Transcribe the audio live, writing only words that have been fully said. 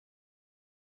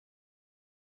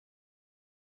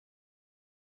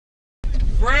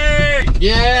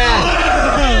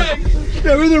Yeah!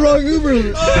 Yeah, we're in the wrong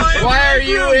Uber. Why are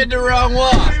you in the wrong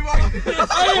one?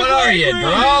 What are you,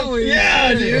 drunk?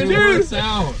 Yeah, dude. Dude,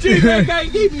 that guy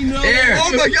gave me no. Here.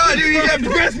 Oh my god, dude, he's got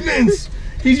breath mints.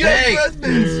 He's got Hey. breath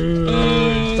mints.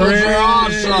 Those are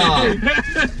awesome.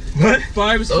 What?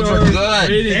 5-star. Those are good.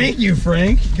 rating. Thank you,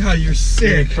 Frank. God, you're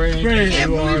sick. Frank, I can't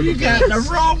believe you got the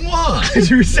wrong one.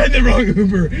 You said the wrong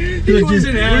Uber. He was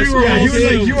an asshole. Yeah, he was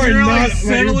like, you are We're not like my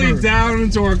settling Uber. down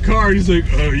into our car. And he's like,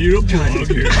 oh, you don't belong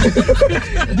here.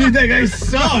 Dude, that guy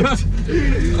sucked.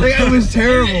 That guy was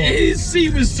terrible. His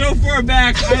seat was so far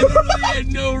back, I literally had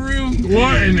no room.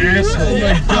 What an Oh asshole.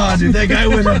 my god, dude, that guy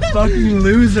was a fucking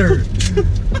loser.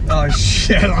 Oh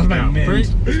shit, I lost my mint.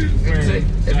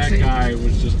 That guy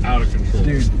was just out of control.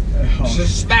 Dude. Oh.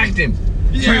 Just smacked him.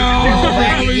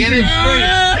 Yeah, Get him straight.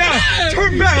 Yeah,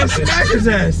 turn back, let's smack his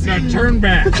ass. Now turn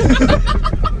back.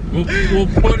 We'll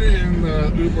put it in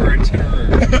the Uber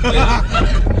itinerary.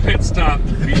 Pit stop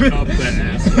to beat up that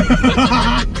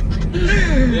asshole.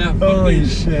 Yeah, Holy fucking-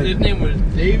 shit. His name was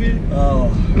David. Oh,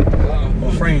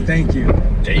 well, Frank, thank you.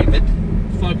 David?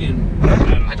 Fucking.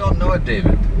 I don't know a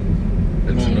David.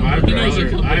 That's an I have, Uber a driver.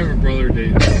 brother, I have a brother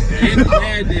named David. And a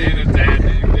dad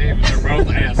named David. They're both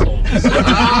assholes.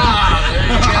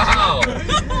 Ah,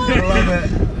 there you I love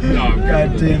it. No,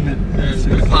 God damn it.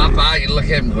 go. You pop out, you look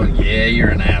at him and go, yeah, you're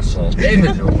an asshole.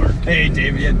 David will work. Hey,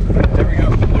 David, yeah, there we go.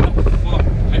 What the fuck?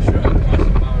 I should have cussed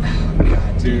about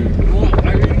it. Dude. Well,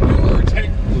 I mean, we were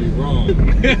technically wrong.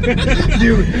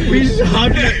 Dude, we just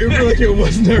hopped in that Uber like it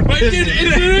wasn't our But dude, business.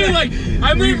 it's literally like,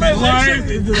 I made my legs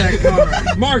into that car.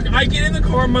 Mark, I get in the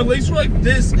car, my legs were like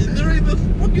this, and literally the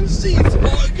fucking seats.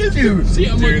 Dude, see,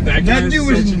 I'm Dude, like, that dude guy's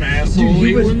was such an asshole. dude, he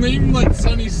He was- wouldn't even let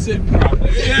Sonny sit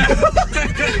properly. Yeah.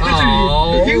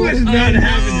 Oh. He was not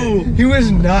having it. He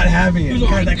was not having it.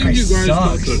 God, that guy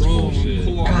sucks. Such bullshit.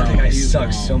 God, that guy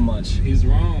sucks so much. He's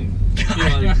wrong.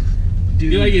 God,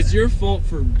 Dude, like, it's your fault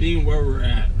for being where we're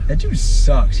at. that dude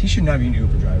sucks. He should not be an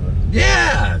Uber driver.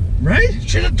 Yeah. Right?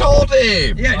 Should have told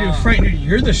him. Yeah, dude, Frank, dude,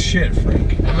 you're the shit,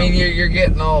 Frank. I mean, you're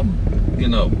getting all,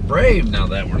 brave now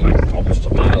that we're like almost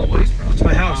a mile away from It's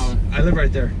my house. I live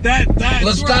right there. That's Let's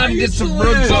where stop I and get used some to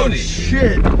road live. Tony.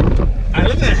 Shit. I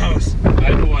live in that house. I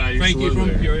know why I used Frank, to you live from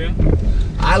there. Peoria?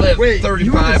 I live Wait, you were in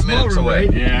the 35 small minutes room, away.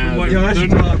 right? Yeah, Yo,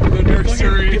 the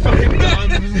nursery.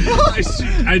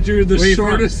 I drew the Where you from?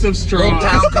 shortest of Little straws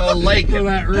town called Lake. for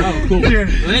that room. Dude,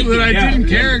 But I didn't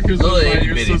care because Little you're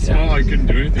itty-bitty so small I couldn't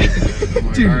do anything. I'm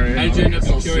like, Dude. all right, I joined up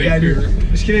I'll in see. Peoria. yeah, dude.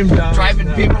 Just get him down.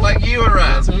 Driving people like you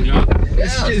around. Yeah.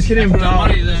 Just get him That's down.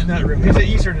 money in then. that room. He's at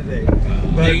Easter today. But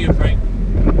Thank you, Frank.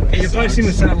 you'll probably see him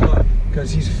in saddle up because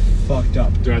he's fucked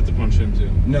up. Do I have to punch him too?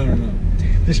 No.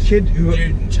 This kid who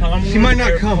Dude, tell him he might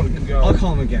not come. fucking go. I'll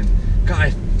call him again. God,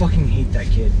 I fucking hate that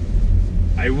kid.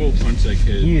 I will punch that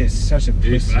kid. He is such a If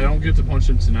pussy. I don't get to punch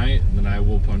him tonight, then I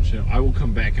will punch him. I will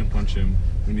come back and punch him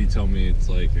when you tell me it's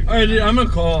like. All right, dude, I'm gonna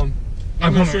call him.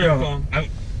 I'm gonna straight up call him.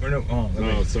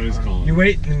 No, Sonny's calling. You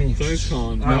wait and me. Sonny's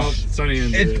calling. No. No, Sonny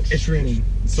ended it. It's raining.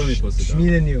 Sonny puts it It's down.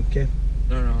 me and you, okay?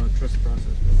 No, trust the process.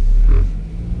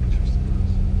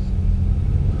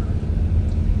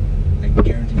 I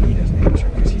guarantee he doesn't answer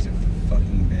because he's a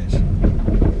fucking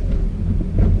bitch.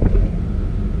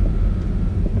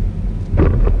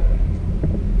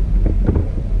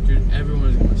 Dude,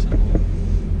 everyone's gonna send him.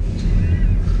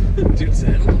 Dude,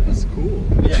 Saddle is cool.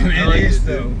 Yeah, Dude, I it like is it,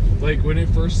 though. Like when it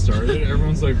first started,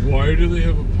 everyone's like, "Why do they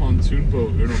have a pontoon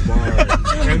boat in a bar?"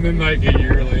 And then like a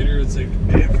year later, it's like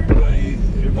everybody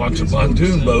Wants a everybody's pontoon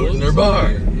going boat in their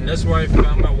bar. That's where I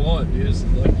found my wallet, dude. It's a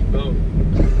lucky boat.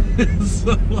 It's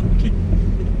so lucky.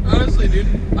 Honestly, dude,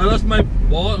 I left my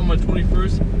wallet on my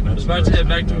 21st. I was about to head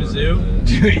back to Mizzou.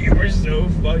 Dude, you were so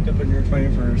fucked up on your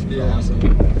 21st. Yeah. Awesome.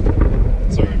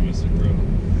 Sorry, I missed it, bro.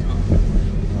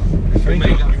 Frank,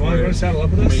 Make up you want to for go it. saddle up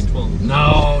with May us? 12th.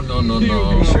 No.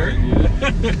 Sure.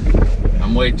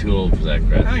 I'm way too old for that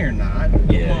crap. No, you're not. Come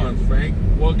Yeah. on, Frank.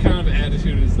 What kind of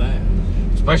attitude is that?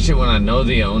 Especially when I know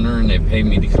the owner and they pay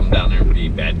me to come down there and be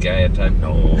bad guy at times.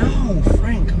 No. No,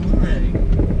 Frank, come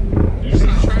on. You're just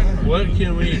trying to. What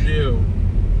can we do?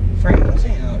 Frank, let's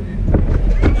hang out,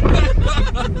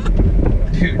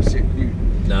 dude.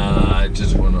 Dude. Nah, it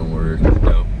just wouldn't work.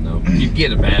 No. You'd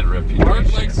get a bad reputation.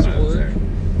 Mark likes to if I was work.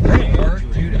 there. I work,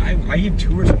 dude. I give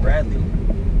tours of Bradley.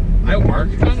 I work.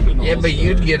 Kind of an Yeah, but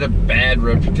you'd all-star. get a bad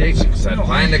reputation because I'd No,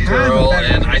 find I a have a girl bad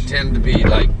and I reputation. tend to be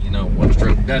like, one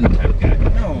stroke done type guy.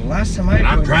 No, last time I. And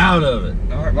I'm proud of it.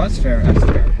 All right, well, that's fair. That's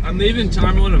fair. I'm leaving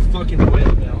Timeline a fucking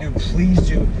whale now. Dude, please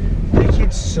do. That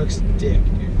kid sucks dick,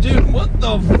 dude. Dude, what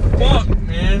the fuck,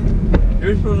 man?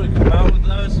 You're supposed to come out with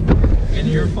us, and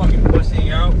you're fucking pussying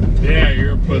out. Yeah,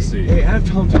 you're a pussy. Hey, have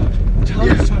Tom talk to him. Tom,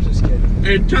 Yeah. Tom's just kidding.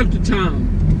 Hey, talk to Tom.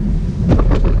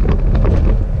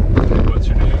 What's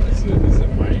your name? Is it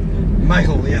Mike?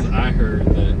 Michael, yeah. I heard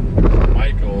that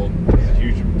Michael is a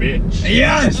huge bitch.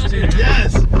 Yes, dude,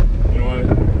 yes. You know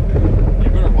what? You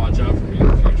better watch out for me in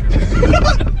the future.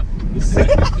 The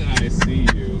second that I see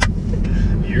you,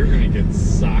 you're gonna get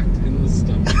socked in the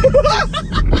stomach.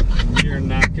 And you're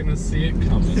not gonna see it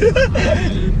coming.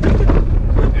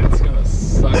 It's gonna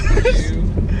suck at you.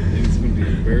 And it's gonna be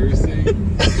embarrassing.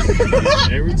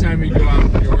 Every time you go out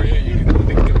in Peoria, you can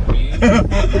think of me.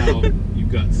 Now you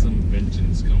got some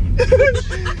vengeance coming.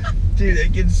 Dude, that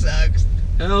kid sucks.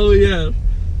 Hell yeah.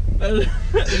 That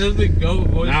doesn't go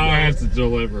voice. Now I have to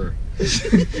deliver.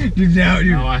 Dude, now, dude.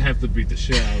 Now I have to beat the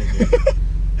shit out of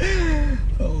him.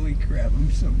 Holy crap,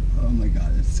 I'm so. Oh my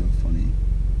god, that's so funny.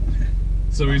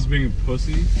 So he's being a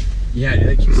pussy? Yeah, dude,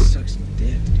 that kid sucks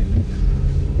dick, dude.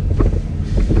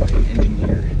 Fucking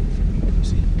engineer.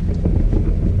 See.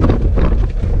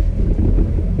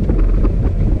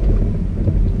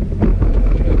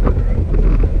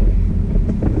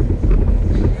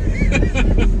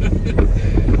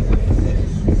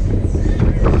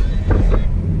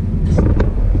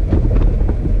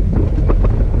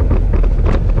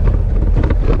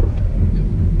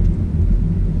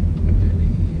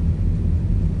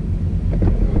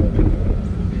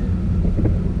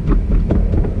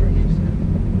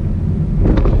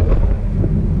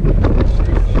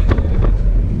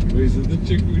 Wait, is it the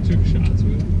chick we took shots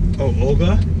with? Oh,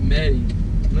 Olga? Maddie.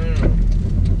 No.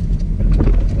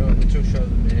 No, the two shots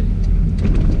of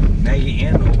Maddie. Maggie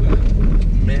and Olga.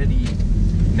 Maddie.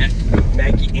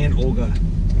 Maggie and Olga.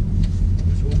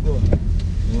 Who's Olga?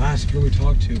 The last girl we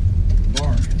talked to.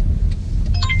 Bar.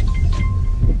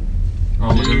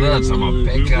 Oh, look at this. I'm gonna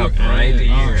pick Dude, up Uber right and-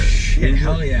 here. Shit,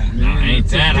 hell yeah. Now, ain't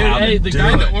that Dude, how hey, to the do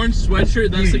guy in the it? orange sweatshirt,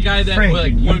 that's Dude, the guy that Frank,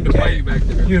 like you wanted to get fight it. you back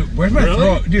there. Dude, where's my Really?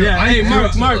 throat? Dude, Yeah, hey,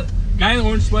 Mark, threw- guy in the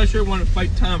orange sweatshirt wanted to fight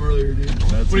Tom earlier, dude.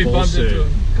 That's when he bumped bullshit. into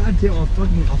him. God damn, I'll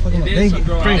fucking He thank did you. some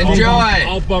girl Frank, out. Enjoy.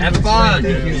 I'll bump Have into fun.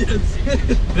 Thank you.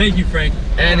 Thank you, Frank.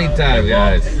 Anytime,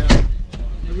 guys. Have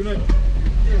a good night.